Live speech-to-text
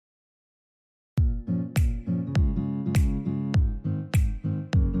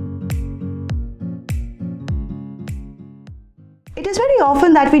It is very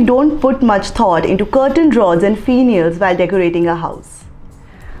often that we don't put much thought into curtain rods and finials while decorating a house.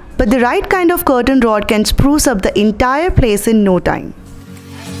 But the right kind of curtain rod can spruce up the entire place in no time.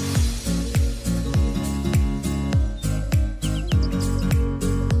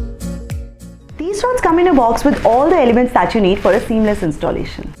 These rods come in a box with all the elements that you need for a seamless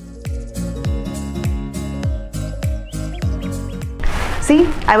installation. See,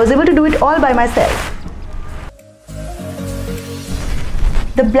 I was able to do it all by myself.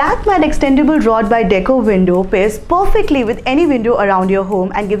 The black matte extendable rod by Decowindow pairs perfectly with any window around your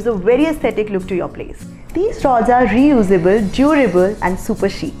home and gives a very aesthetic look to your place. These rods are reusable, durable and super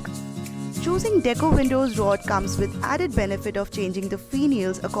chic. Choosing Decowindow's rod comes with added benefit of changing the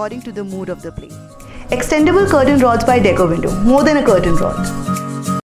finials according to the mood of the place. Extendable curtain rods by Decowindow, more than a curtain rod.